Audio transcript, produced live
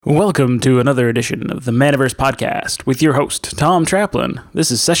Welcome to another edition of the Manaverse podcast with your host, Tom Traplin. This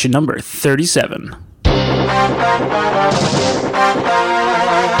is session number 37.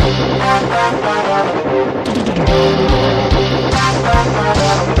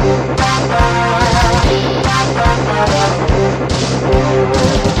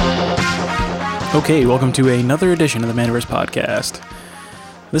 Okay, welcome to another edition of the Manaverse podcast.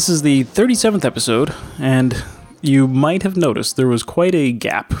 This is the 37th episode, and you might have noticed there was quite a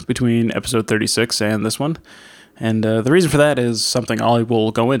gap between episode 36 and this one, and the reason for that is something I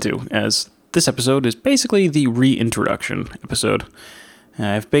will go into, as this episode is basically the reintroduction episode.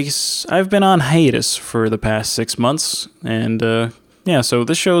 I've been on hiatus for the past 6 months, and so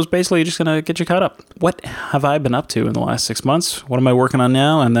this show is basically just going to get you caught up. What have I been up to in the last 6 months? What am I working on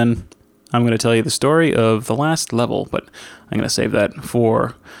now? And then I'm going to tell you the story of the last level, but I'm going to save that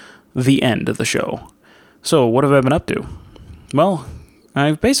for the end of the show. So, what have I been up to? Well,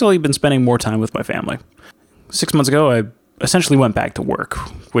 I've basically been spending more time with my family. 6 months ago, I essentially went back to work,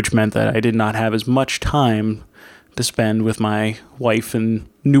 which meant that I did not have as much time to spend with my wife and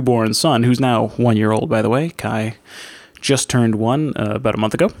newborn son, who's now 1 year old, by the way. Kai just turned one about a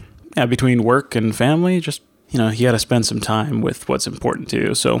month ago. Yeah, between work and family, just, you got to spend some time with what's important to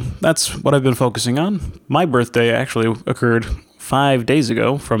you. So that's what I've been focusing on. My birthday actually occurred 5 days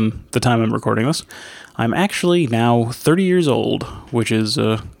ago from the time I'm recording this. I'm actually now 30 years old, which is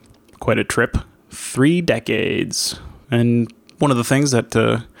quite a trip. 3 decades. And one of the things that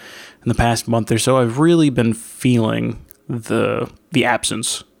in the past month or so, I've really been feeling the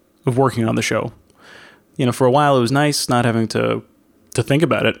absence of working on the show. For a while, it was nice not having to think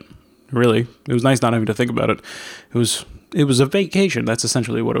about it. Really, it was nice not having to think about it. It was a vacation. That's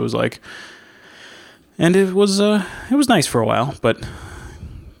essentially what it was like. And it was nice for a while, but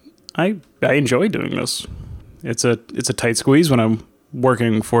I enjoy doing this. It's a tight squeeze when I'm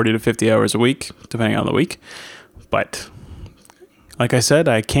working 40 to 50 hours a week, depending on the week. But like I said,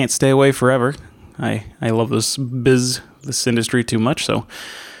 I can't stay away forever. I love this industry too much, so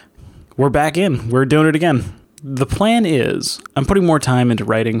we're back in. We're doing it again. The plan is I'm putting more time into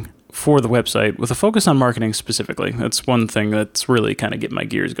writing for the website with a focus on marketing specifically. That's one thing that's really kind of getting my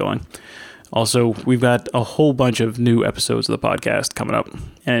gears going. Also, we've got a whole bunch of new episodes of the podcast coming up,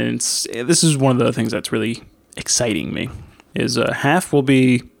 and this is one of the things that's really exciting me, is half will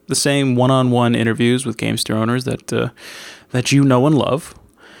be the same one-on-one interviews with GameStore owners that you know and love,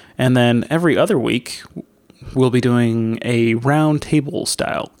 and then every other week we'll be doing a round table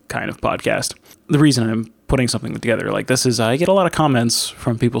style kind of podcast. The reason I'm putting something together like this is I get a lot of comments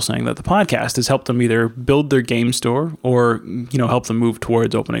from people saying that the podcast has helped them either build their game store or, help them move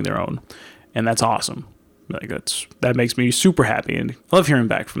towards opening their own. And that's awesome. That makes me super happy. And I love hearing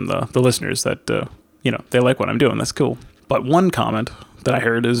back from the listeners that, they like what I'm doing. That's cool. But one comment that I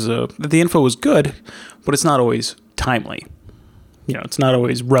heard is that the info was good, but it's not always timely. It's not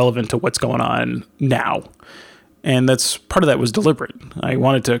always relevant to what's going on now. And that's part of that was deliberate. I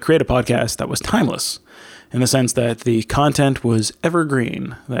wanted to create a podcast that was timeless in the sense that the content was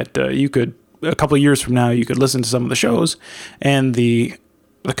evergreen, that you could, a couple of years from now, you could listen to some of the shows and the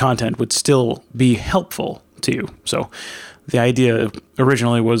content would still be helpful to you. So the idea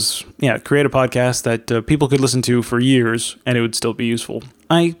originally was, create a podcast that people could listen to for years and it would still be useful.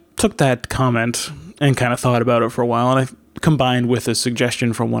 I took that comment and kind of thought about it for a while, and I combined with a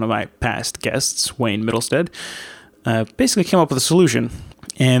suggestion from one of my past guests, Wayne Middlestead, basically came up with a solution.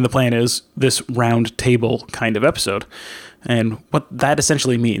 And the plan is this round table kind of episode. And what that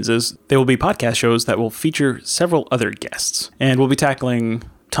essentially means is there will be podcast shows that will feature several other guests. And we'll be tackling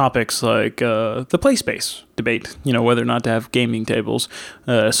topics like the play space debate, whether or not to have gaming tables,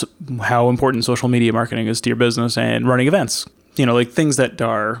 how important social media marketing is to your business, and running events. Like things that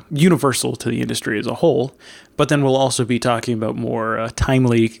are universal to the industry as a whole. But then we'll also be talking about more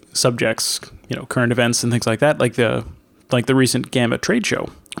timely subjects, current events and things like that, like the recent Gamma trade show,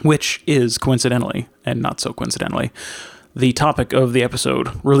 which is coincidentally, and not so coincidentally, the topic of the episode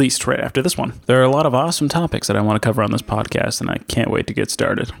released right after this one. There are a lot of awesome topics that I want to cover on this podcast, and I can't wait to get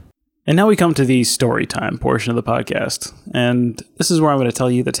started. And now we come to the story time portion of the podcast, and this is where I'm going to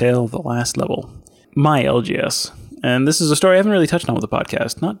tell you the tale of the last level, my LGS. And this is a story I haven't really touched on with the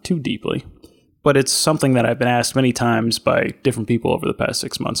podcast, not too deeply, but it's something that I've been asked many times by different people over the past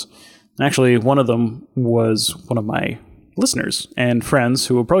 6 months. And actually, one of them was one of my listeners and friends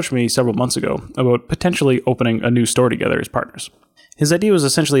who approached me several months ago about potentially opening a new store together as partners. His idea was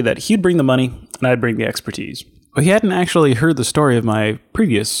essentially that he'd bring the money and I'd bring the expertise. But he hadn't actually heard the story of my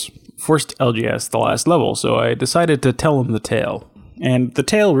previous first LGS, the last level, so I decided to tell him the tale. And the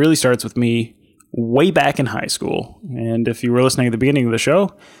tale really starts with me way back in high school. And if you were listening at the beginning of the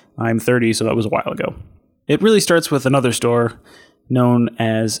show, I'm 30, so that was a while ago. It really starts with another store known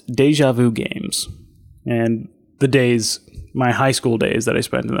as Deja Vu Games. And my high school days that I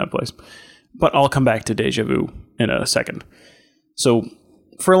spent in that place. But I'll come back to Deja Vu in a second. So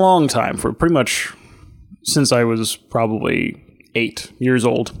for a long time, for pretty much since I was probably 8 years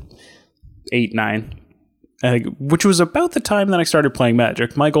old, 8, 9, which was about the time that I started playing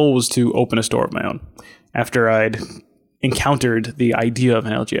Magic, my goal was to open a store of my own. After I'd encountered the idea of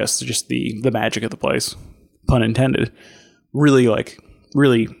an LGS, just the magic of the place, pun intended, really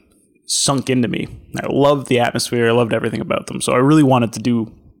sunk into me. I loved the atmosphere. I loved everything about them. So I really wanted to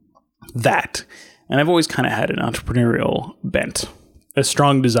do that. And I've always kind of had an entrepreneurial bent, a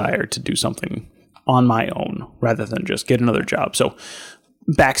strong desire to do something on my own rather than just get another job. So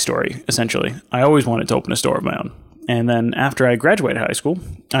backstory, essentially, I always wanted to open a store of my own. And then after I graduated high school,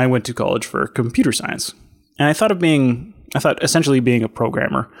 I went to college for computer science. And I thought essentially being a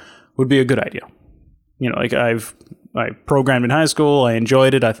programmer would be a good idea. I programmed in high school. I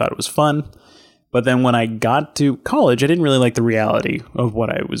enjoyed it. I thought it was fun. But then when I got to college, I didn't really like the reality of what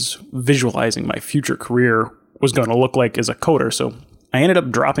I was visualizing my future career was going to look like as a coder. So I ended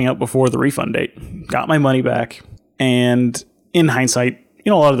up dropping out before the refund date, got my money back. And in hindsight, a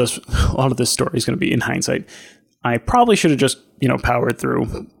lot of this story is going to be in hindsight. I probably should have just, powered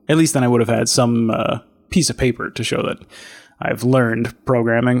through. At least then I would have had some piece of paper to show that I've learned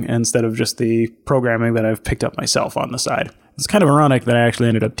programming instead of just the programming that I've picked up myself on the side. It's kind of ironic that I actually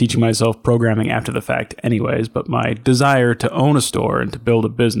ended up teaching myself programming after the fact anyways, but my desire to own a store and to build a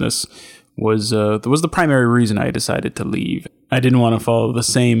business was the primary reason I decided to leave. I didn't want to follow the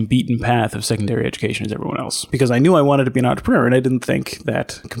same beaten path of secondary education as everyone else because I knew I wanted to be an entrepreneur, and I didn't think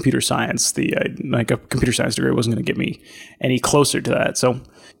that computer science, a computer science degree, wasn't going to get me any closer to that. So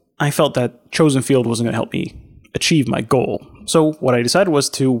I felt that chosen field wasn't going to help me achieve my goal. So what I decided was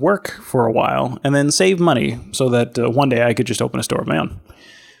to work for a while and then save money so that one day I could just open a store of my own.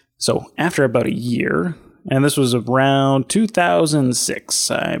 So after about a year, and this was around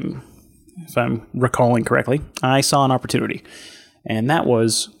 2006, if I'm recalling correctly, I saw an opportunity. And that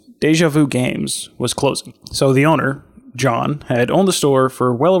was Deja Vu Games was closing. So the owner, John, had owned the store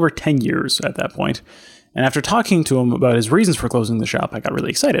for well over 10 years at that point. And after talking to him about his reasons for closing the shop, I got really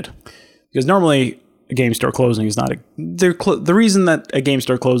excited. Because normally a game store closing is not the reason that a game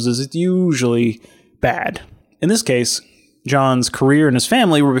store closes is usually bad. In this case, John's career and his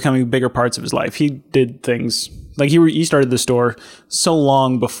family were becoming bigger parts of his life. He did things like he started the store so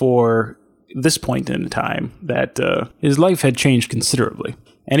long before this point in time that his life had changed considerably.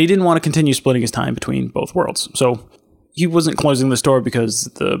 And he didn't want to continue splitting his time between both worlds. So he wasn't closing the store because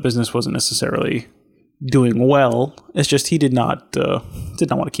the business wasn't necessarily doing well. It's just he did not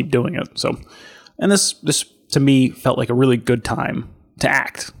want to keep doing it. So, and this to me felt like a really good time to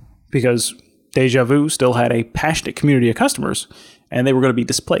act because Deja Vu still had a passionate community of customers, and they were going to be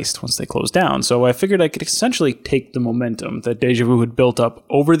displaced once they closed down. So I figured I could essentially take the momentum that Deja Vu had built up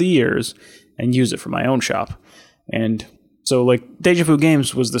over the years and use it for my own shop. And so Deja Vu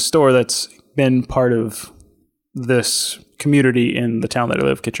Games was the store that's been part of this community in the town that I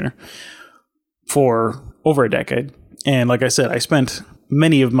live, Kitchener, for over a decade. And like I said, I spent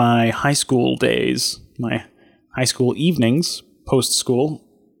many of my high school days, my high school evenings, post-school,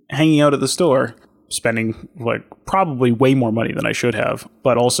 hanging out at the store, spending probably way more money than I should have,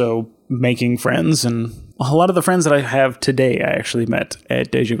 but also making friends. And a lot of the friends that I have today, I actually met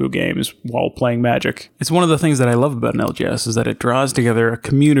at Deja Vu Games while playing Magic. It's one of the things that I love about an LGS is that it draws together a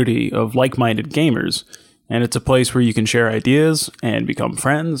community of like-minded gamers. And it's a place where you can share ideas and become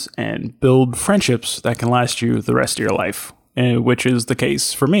friends and build friendships that can last you the rest of your life, which is the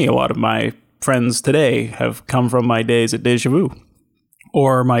case for me. A lot of my friends today have come from my days at Deja Vu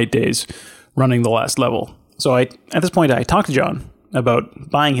or my days running the last level. So at this point, I talked to John about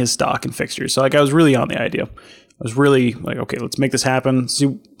buying his stock and fixtures. So I was really on the idea. I was really okay, let's make this happen.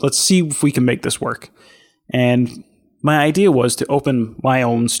 Let's see if we can make this work. And my idea was to open my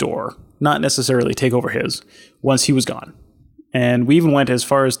own store, not necessarily take over his, once he was gone. And we even went as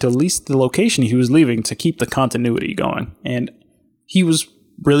far as to lease the location he was leaving to keep the continuity going. And he was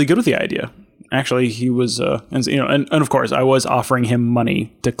really good with the idea. Actually, he was, and of course, I was offering him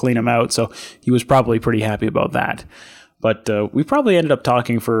money to clean him out, so he was probably pretty happy about that. But we probably ended up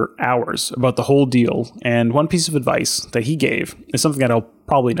talking for hours about the whole deal, and one piece of advice that he gave is something that I'll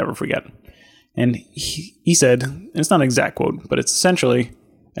probably never forget. And he said, and it's not an exact quote, but it's essentially,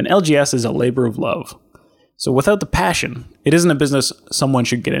 an LGS is a labor of love. So without the passion, it isn't a business someone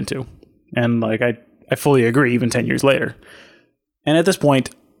should get into. And I fully agree, even 10 years later. And at this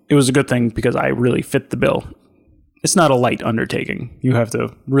point, it was a good thing because I really fit the bill. It's not a light undertaking. You have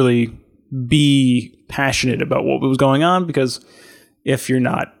to really be passionate about what was going on, because if you're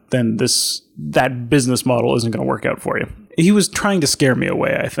not, then that business model isn't going to work out for you. He was trying to scare me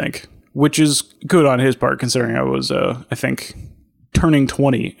away, I think, which is good on his part, considering I was, I think, turning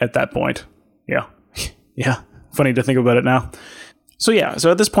 20 at that point. Yeah. Yeah. Funny to think about it now. So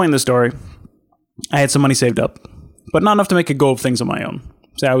at this point in the story, I had some money saved up, but not enough to make a go of things on my own.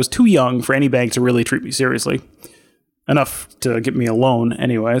 So I was too young for any bank to really treat me seriously. Enough to get me a loan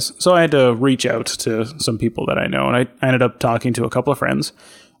anyways. So I had to reach out to some people that I know, and I ended up talking to a couple of friends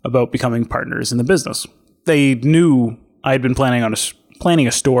about becoming partners in the business. They knew I'd been planning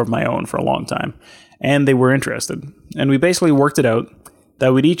a store of my own for a long time, and they were interested. And we basically worked it out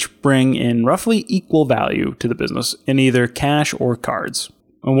that we'd each bring in roughly equal value to the business in either cash or cards.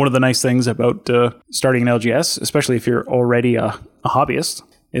 And one of the nice things about starting an LGS, especially if you're already a hobbyist,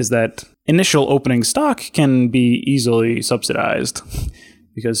 is that initial opening stock can be easily subsidized,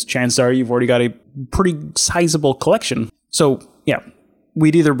 because chances are you've already got a pretty sizable collection. So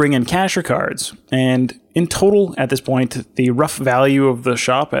we'd either bring in cash or cards. And in total, at this point, the rough value of the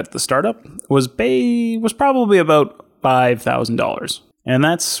shop at the startup was probably about $5,000. And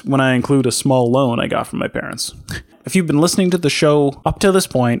that's when I include a small loan I got from my parents. If you've been listening to the show up to this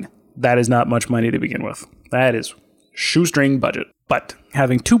point, that is not much money to begin with. That is shoestring budget. But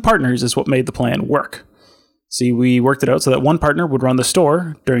having two partners is what made the plan work. See, we worked it out so that one partner would run the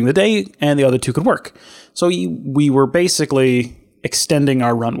store during the day and the other two could work. So we were basically extending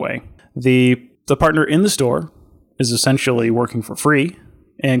our runway. The partner in the store is essentially working for free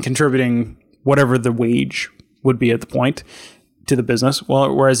and contributing whatever the wage would be at the point to the business,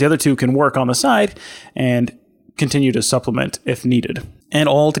 whereas the other two can work on the side and continue to supplement if needed. And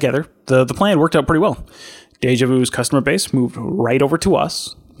all together, the plan worked out pretty well. Deja Vu's customer base moved right over to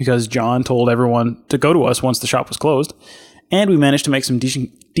us because John told everyone to go to us once the shop was closed, and we managed to make some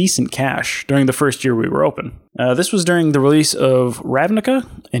decent cash during the first year we were open. This was during the release of Ravnica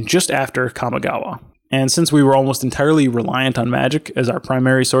and just after Kamigawa. And since we were almost entirely reliant on Magic as our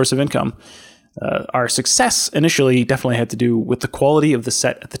primary source of income, our success initially definitely had to do with the quality of the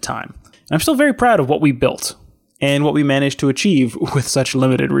set at the time. And I'm still very proud of what we built and what we managed to achieve with such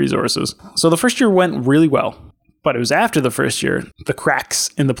limited resources. So the first year went really well, but it was after the first year the cracks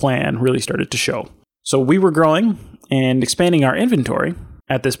in the plan really started to show. So we were growing and expanding our inventory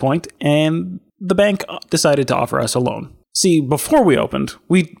at this point, and the bank decided to offer us a loan. See, before we opened,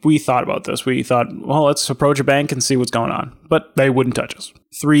 we thought about this. We thought, well, let's approach a bank and see what's going on. But they wouldn't touch us.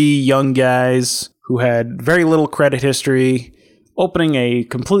 3 young guys who had very little credit history, opening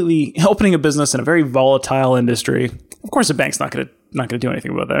a business in a very volatile industry. Of course, the bank's not going to do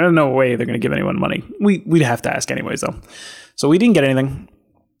anything about that. There's no way they're going to give anyone money. We'd have to ask anyways, though. So we didn't get anything.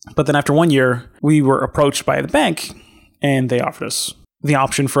 But then after 1 year, we were approached by the bank, and they offered us the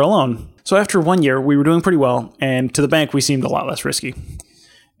option for a loan. So after 1 year, we were doing pretty well, and to the bank, we seemed a lot less risky.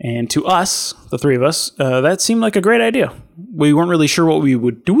 And to us, the 3 of us, that seemed like a great idea. We weren't really sure what we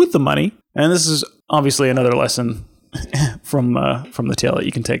would do with the money, and this is obviously another lesson from the tale that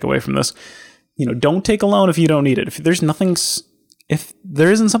you can take away from this. Don't take a loan if you don't need it. If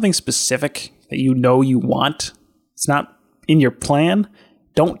there isn't something specific that you want, it's not in your plan,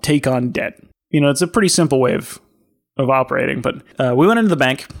 don't take on debt. It's a pretty simple way of operating. But we went into the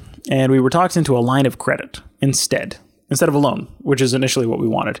bank and we were talked into a line of credit instead of a loan, which is initially what we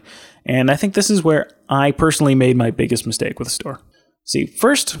wanted. And I think this is where I personally made my biggest mistake with the store. See,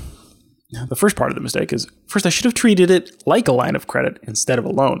 the first part of the mistake is, I should have treated it like a line of credit instead of a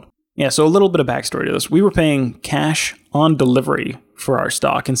loan. Yeah, so a little bit of backstory to this. We were paying cash on delivery for our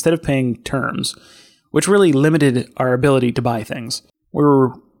stock instead of paying terms, which really limited our ability to buy things. We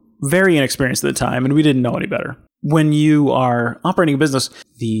were very inexperienced at the time, and we didn't know any better. When you are operating a business,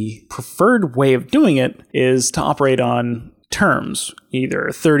 the preferred way of doing it is to operate on terms, either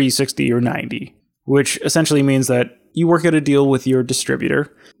 30, 60, or 90, which essentially means that you work out a deal with your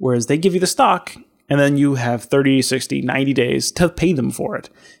distributor, whereas they give you the stock, and then you have 30, 60, 90 days to pay them for it.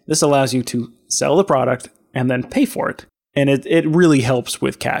 This allows you to sell the product and then pay for it. And it really helps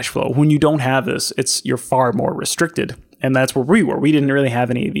with cash flow. When you don't have this, you're far more restricted. And that's where we were. We didn't really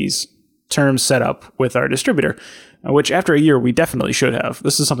have any of these terms set up with our distributor, which after a year, we definitely should have.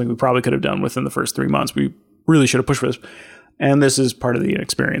 This is something we probably could have done within the first 3 months. We really should have pushed for this. And this is part of the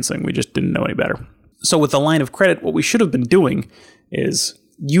inexperience thing. We just didn't know any better. So with the line of credit, what we should have been doing is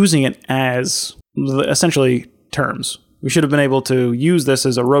using it as essentially terms. We should have been able to use this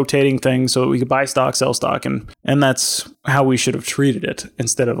as a rotating thing so that we could buy stock, sell stock, and that's how we should have treated it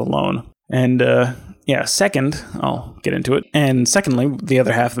instead of a loan. And second, I'll get into it. And secondly, the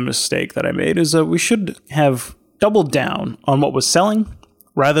other half of the mistake that I made is we should have doubled down on what was selling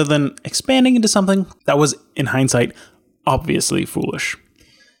rather than expanding into something that was, in hindsight, obviously foolish.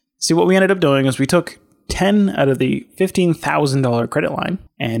 See, what we ended up doing is we took 10 out of the $15,000 credit line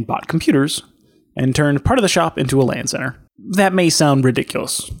and bought computers and turned part of the shop into a LAN center. That may sound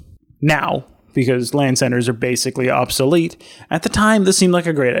ridiculous now, because LAN centers are basically obsolete. At the time, this seemed like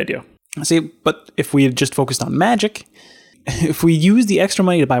a great idea. See, but if we had just focused on Magic, if we used the extra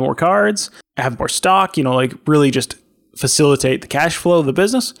money to buy more cards, have more stock, really just facilitate the cash flow of the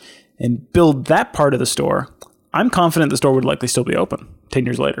business and build that part of the store, I'm confident the store would likely still be open 10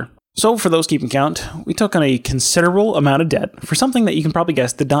 years later. So for those keeping count, we took on a considerable amount of debt for something that you can probably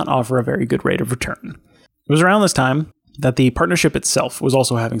guess did not offer a very good rate of return. It was around this time that the partnership itself was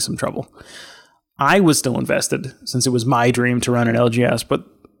also having some trouble. I was still invested since it was my dream to run an LGS, but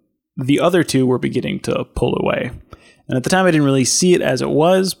the other two were beginning to pull away. And at the time I didn't really see it as it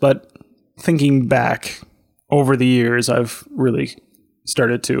was, but thinking back over the years, I've really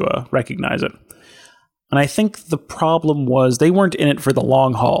started to recognize it. And I think the problem was they weren't in it for the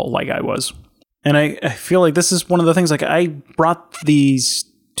long haul like I was. And I feel like this is one of the things, like I brought these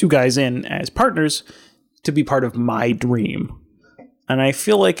two guys in as partners to be part of my dream. And I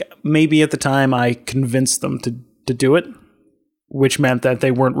feel like maybe at the time I convinced them to do it, which meant that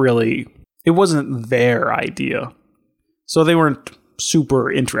they weren't really, it wasn't their idea. So they weren't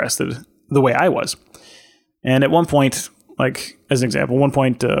super interested the way I was. And at one point, like as an example,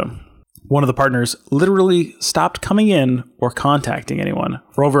 one of the partners literally stopped coming in or contacting anyone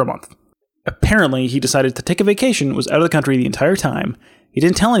for over a month. Apparently, he decided to take a vacation, was out of the country the entire time. He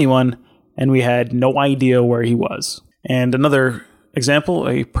didn't tell anyone, and we had no idea where he was. And another example,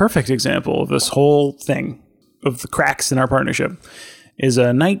 a perfect example of this whole thing, of the cracks in our partnership, is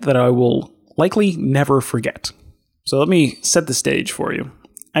a night that I will likely never forget. So let me set the stage for you.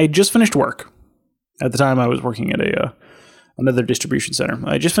 I had just finished work. At the time, I was working at another distribution center.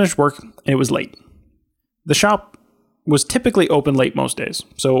 I just finished work, and it was late. The shop was typically open late most days,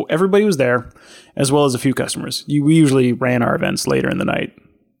 so everybody was there, as well as a few customers. We usually ran our events later in the night.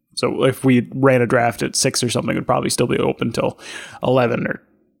 So if we ran a draft at 6 or something, it would probably still be open till 11 or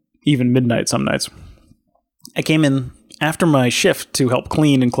even midnight some nights. I came in after my shift to help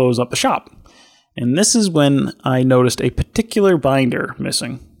clean and close up the shop. And this is when I noticed a particular binder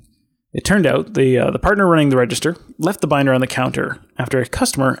missing. It turned out the partner running the register left the binder on the counter after a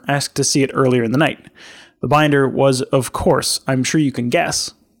customer asked to see it earlier in the night. The binder was, of course, I'm sure you can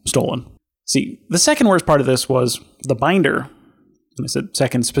guess, stolen. See, the second worst part of this was the binder. And I said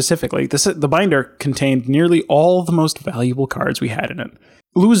second specifically. The binder contained nearly all the most valuable cards we had in it.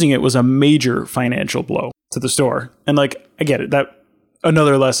 Losing it was a major financial blow to the store. And I get it. That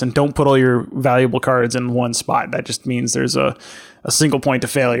another lesson, don't put all your valuable cards in one spot. That just means there's a single point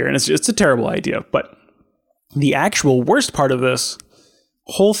of failure. And it's a terrible idea. But the actual worst part of this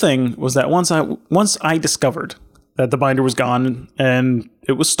whole thing was that once I discovered that the binder was gone and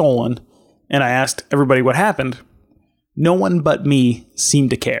it was stolen, and I asked everybody what happened, no one but me seemed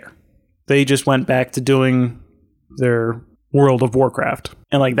to care. They just went back to doing their World of Warcraft.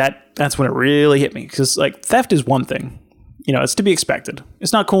 And that's when it really hit me. Because theft is one thing. It's to be expected.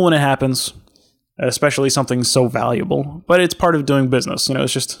 It's not cool when it happens, especially something so valuable. But it's part of doing business.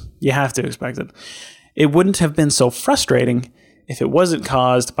 It's just, you have to expect it. It wouldn't have been so frustrating if it wasn't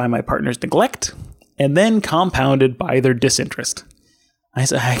caused by my partner's neglect and then compounded by their disinterest.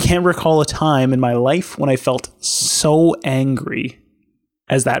 I can't recall a time in my life when I felt so angry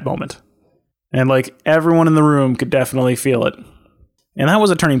as that moment. And everyone in the room could definitely feel it. And that was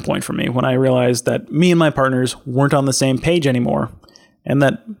a turning point for me when I realized that me and my partners weren't on the same page anymore, and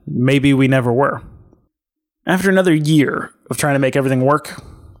that maybe we never were. After another year of trying to make everything work,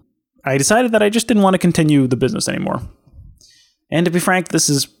 I decided that I just didn't want to continue the business anymore. And to be frank, this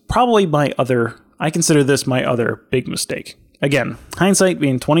is probably I consider this my other big mistake. Again, hindsight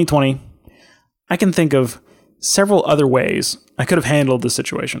being 2020, I can think of several other ways I could have handled this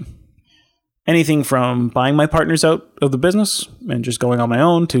situation. Anything from buying my partners out of the business and just going on my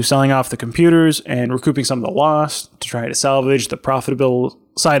own, to selling off the computers and recouping some of the loss to try to salvage the profitable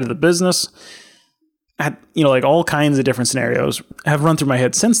side of the business. All kinds of different scenarios have run through my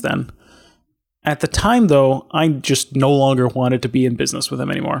head since then. At the time, though, I just no longer wanted to be in business with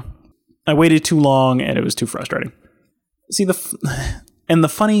them anymore. I waited too long and it was too frustrating. See, the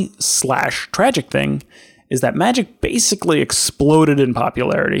funny / tragic thing is that Magic basically exploded in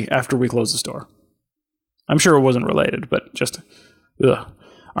popularity after we closed the store. I'm sure it wasn't related, but just, ugh.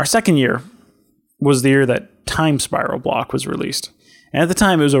 Our second year was the year that Time Spiral Block was released. And at the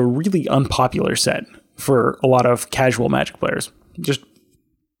time, it was a really unpopular set. for a lot of casual Magic players. Just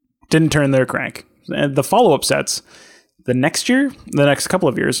didn't turn their crank. And the follow-up sets, the next couple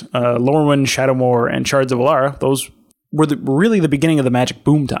of years, Lorwyn, Shadowmoor, and Shards of Alara, those were really the beginning of the Magic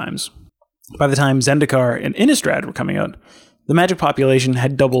boom times. By the time Zendikar and Innistrad were coming out, the Magic population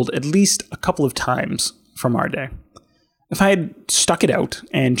had doubled at least a couple of times from our day. If I had stuck it out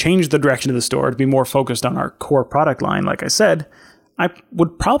and changed the direction of the store to be more focused on our core product line, like I said, I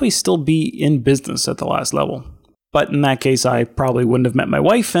would probably still be in business at the last level. But in that case, I probably wouldn't have met my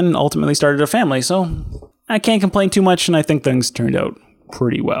wife and ultimately started a family, so I can't complain too much, and I think things turned out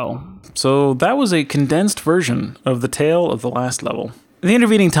pretty well. So that was a condensed version of the tale of the last level. In the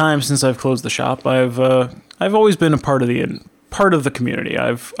intervening time since I've closed the shop, I've always been a part of the community.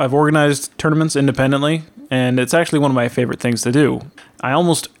 I've organized tournaments independently, and it's actually one of my favorite things to do. I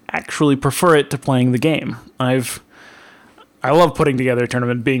almost actually prefer it to playing the game. I love putting together a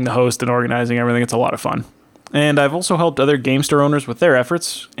tournament, being the host and organizing everything. It's a lot of fun. And I've also helped other game store owners with their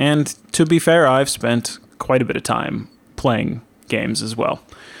efforts, and to be fair, I've spent quite a bit of time playing games as well.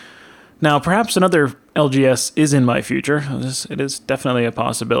 Now, perhaps another LGS is in my future. It is definitely a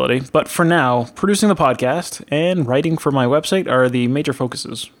possibility. But for now, producing the podcast and writing for my website are the major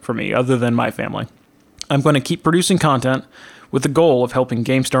focuses for me, other than my family. I'm going to keep producing content with the goal of helping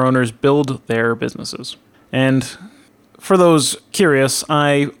game store owners build their businesses. And for those curious,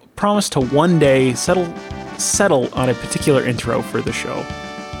 I promise to one day settle on a particular intro for the show.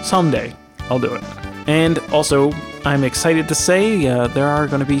 Someday, I'll do it. And also, I'm excited to say there are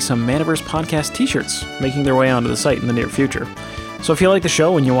going to be some Manaverse podcast t-shirts making their way onto the site in the near future. So if you like the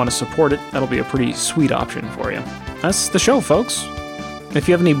show and you want to support it, that'll be a pretty sweet option for you. That's the show, folks. If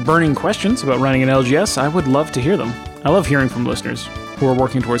you have any burning questions about running an LGS, I would love to hear them. I love hearing from listeners who are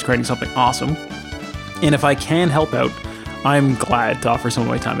working towards creating something awesome. And if I can help out, I'm glad to offer some of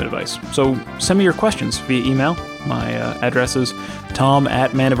my time and advice. So send me your questions via email. My address is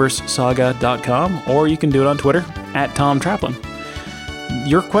tom@manaversesaga.com, or you can do it on Twitter @TomTraplin.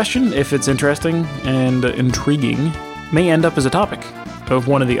 Your question, if it's interesting and intriguing, may end up as a topic of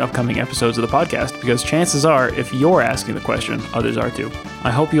one of the upcoming episodes of the podcast, because chances are, if you're asking the question, others are too. I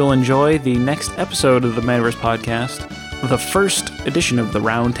hope you'll enjoy the next episode of the Manaverse podcast, the first edition of the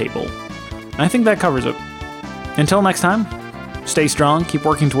Round Table. I think that covers it. Until next time, stay strong, keep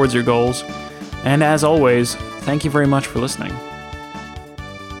working towards your goals, and as always, thank you very much for listening.